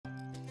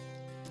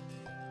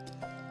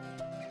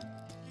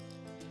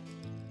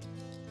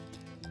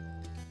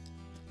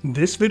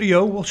This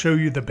video will show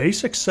you the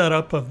basic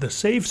setup of the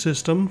save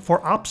system for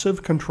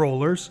Opsive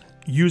controllers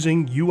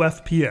using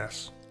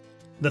UFPS.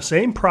 The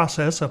same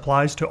process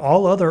applies to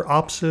all other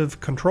Opsive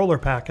controller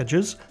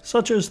packages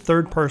such as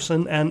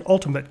third-person and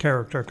ultimate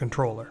character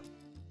controller.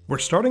 We're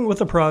starting with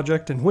a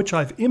project in which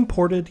I've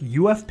imported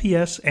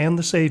UFPS and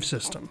the save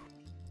system.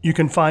 You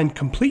can find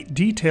complete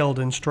detailed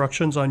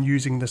instructions on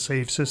using the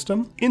save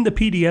system in the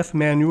PDF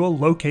manual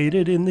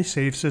located in the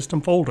save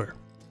system folder.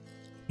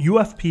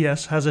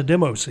 UFPS has a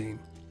demo scene.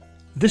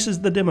 This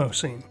is the demo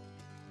scene.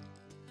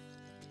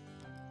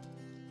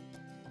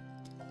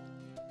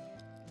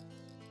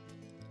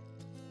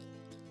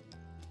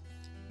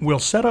 We'll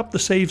set up the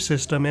save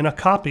system in a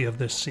copy of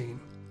this scene.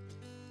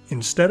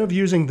 Instead of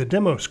using the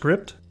demo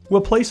script,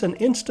 we'll place an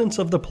instance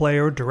of the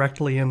player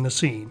directly in the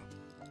scene.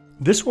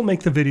 This will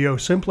make the video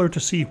simpler to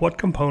see what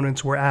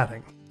components we're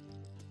adding.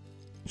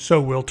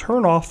 So we'll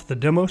turn off the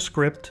demo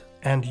script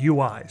and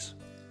UIs.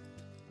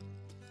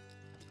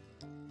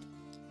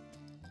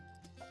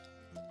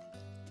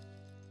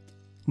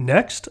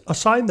 Next,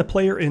 assign the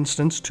player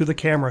instance to the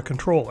camera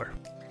controller.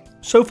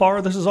 So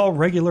far, this is all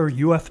regular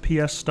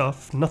UFPS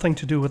stuff, nothing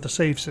to do with the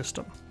save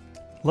system.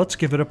 Let's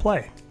give it a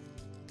play.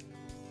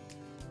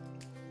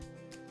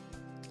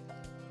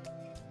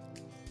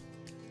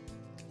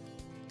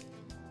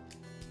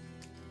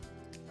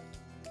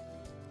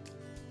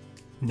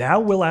 Now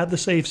we'll add the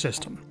save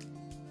system.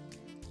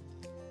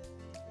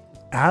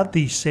 Add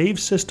the save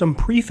system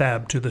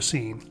prefab to the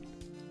scene.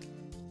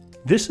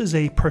 This is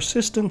a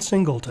persistent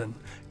singleton,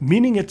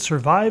 meaning it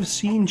survives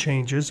scene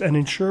changes and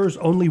ensures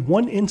only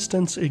one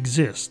instance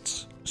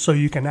exists, so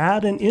you can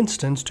add an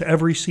instance to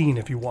every scene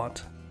if you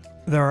want.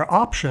 There are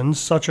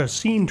options such as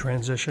scene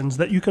transitions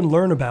that you can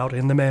learn about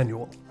in the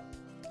manual.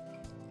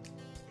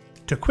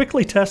 To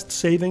quickly test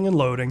saving and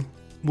loading,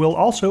 we'll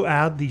also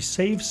add the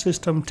Save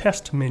System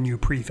Test menu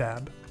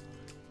prefab.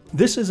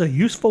 This is a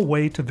useful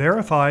way to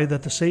verify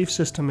that the save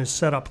system is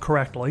set up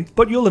correctly,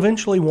 but you'll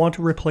eventually want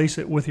to replace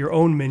it with your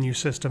own menu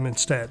system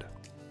instead.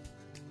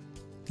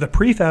 The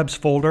prefabs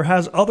folder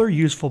has other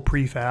useful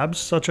prefabs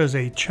such as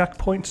a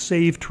checkpoint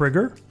save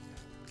trigger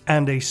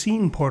and a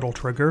scene portal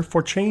trigger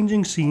for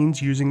changing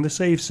scenes using the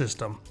save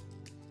system.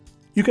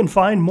 You can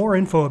find more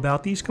info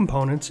about these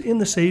components in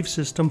the save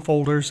system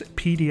folder's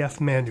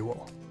PDF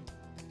manual.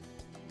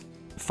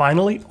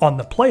 Finally, on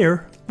the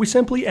player, we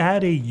simply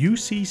add a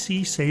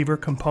UCC saver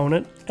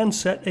component and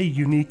set a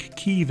unique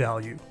key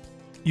value.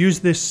 Use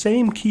this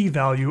same key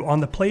value on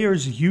the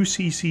player's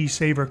UCC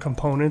saver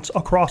components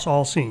across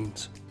all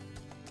scenes.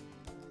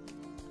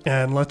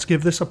 And let's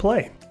give this a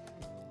play.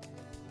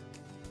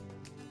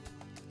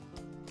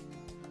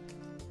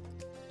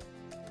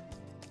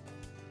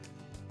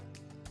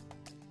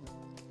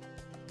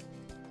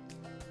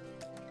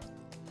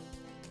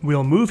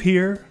 We'll move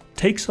here,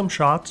 take some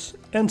shots,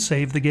 and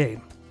save the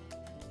game.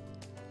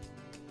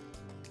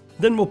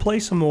 Then we'll play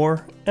some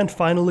more and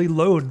finally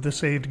load the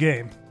saved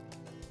game.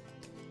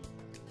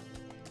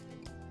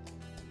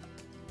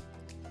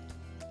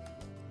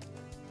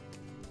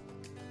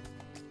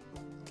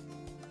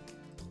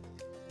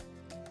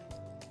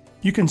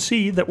 You can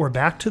see that we're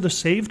back to the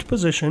saved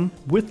position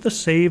with the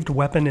saved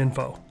weapon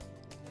info.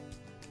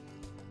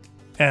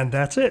 And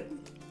that's it.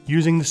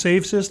 Using the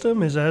save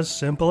system is as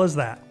simple as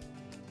that.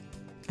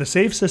 The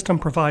save system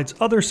provides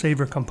other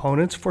saver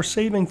components for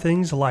saving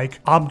things like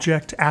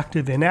object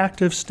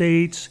active-inactive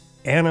states,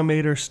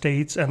 animator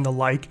states, and the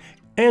like,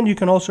 and you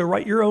can also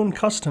write your own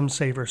custom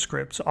saver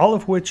scripts, all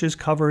of which is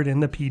covered in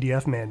the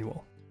PDF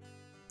manual.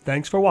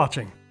 Thanks for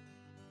watching.